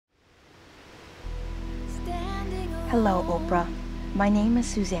Hello, Oprah. My name is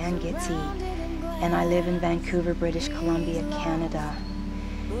Suzanne Gitzy, and I live in Vancouver, British Columbia, Canada.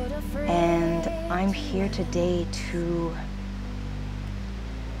 And I'm here today to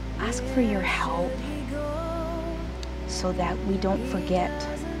ask for your help so that we don't forget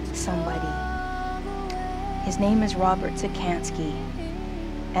somebody. His name is Robert Dziekanski,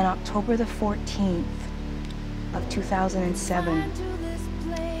 and October the 14th of 2007,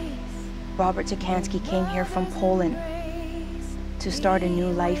 Robert Dziekanski came here from Poland to start a new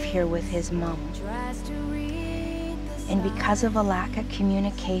life here with his mom. And because of a lack of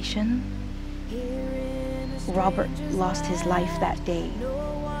communication, Robert lost his life that day.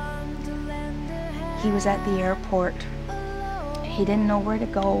 He was at the airport. He didn't know where to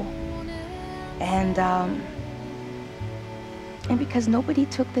go. And because nobody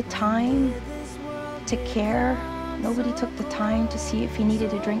took the time to care, nobody took the time to see if he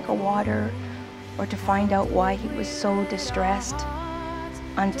needed a drink of water or to find out why he was so distressed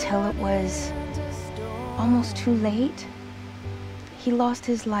until it was almost too late. He lost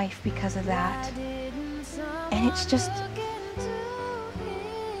his life because of that. And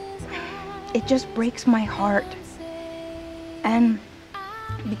it just breaks my heart. And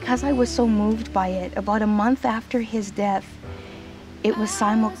because I was so moved by it, about a month after his death, it was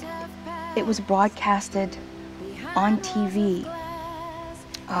broadcasted on TV.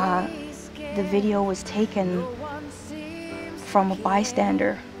 The video was taken from a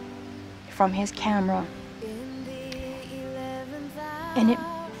bystander, from his camera. And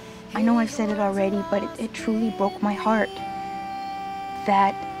I know I've said it already, but it truly broke my heart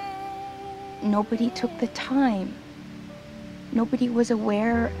that nobody took the time. Nobody was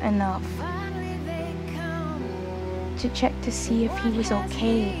aware enough to check to see if he was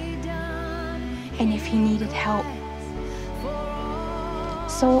okay and if he needed help.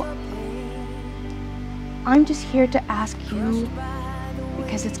 So I'm just here to ask you,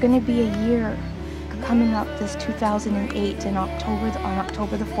 because it's going to be a year coming up this 2008 on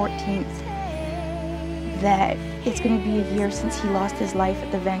October the 14th, that it's going to be a year since he lost his life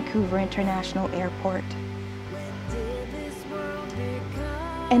at the Vancouver International Airport.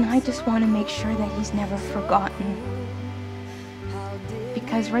 And I just want to make sure that he's never forgotten.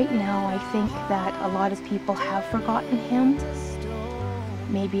 Because right now I think that a lot of people have forgotten him.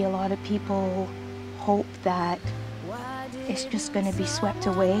 Maybe a lot of people hope that it's just going to be swept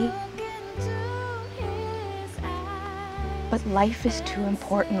away. But life is too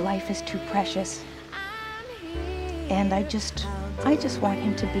important, life is too precious. And I just want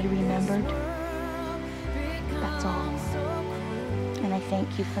him to be remembered. That's all. And I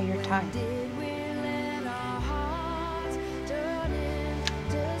thank you for your time.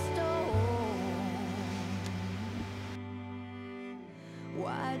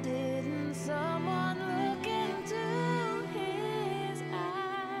 Why didn't someone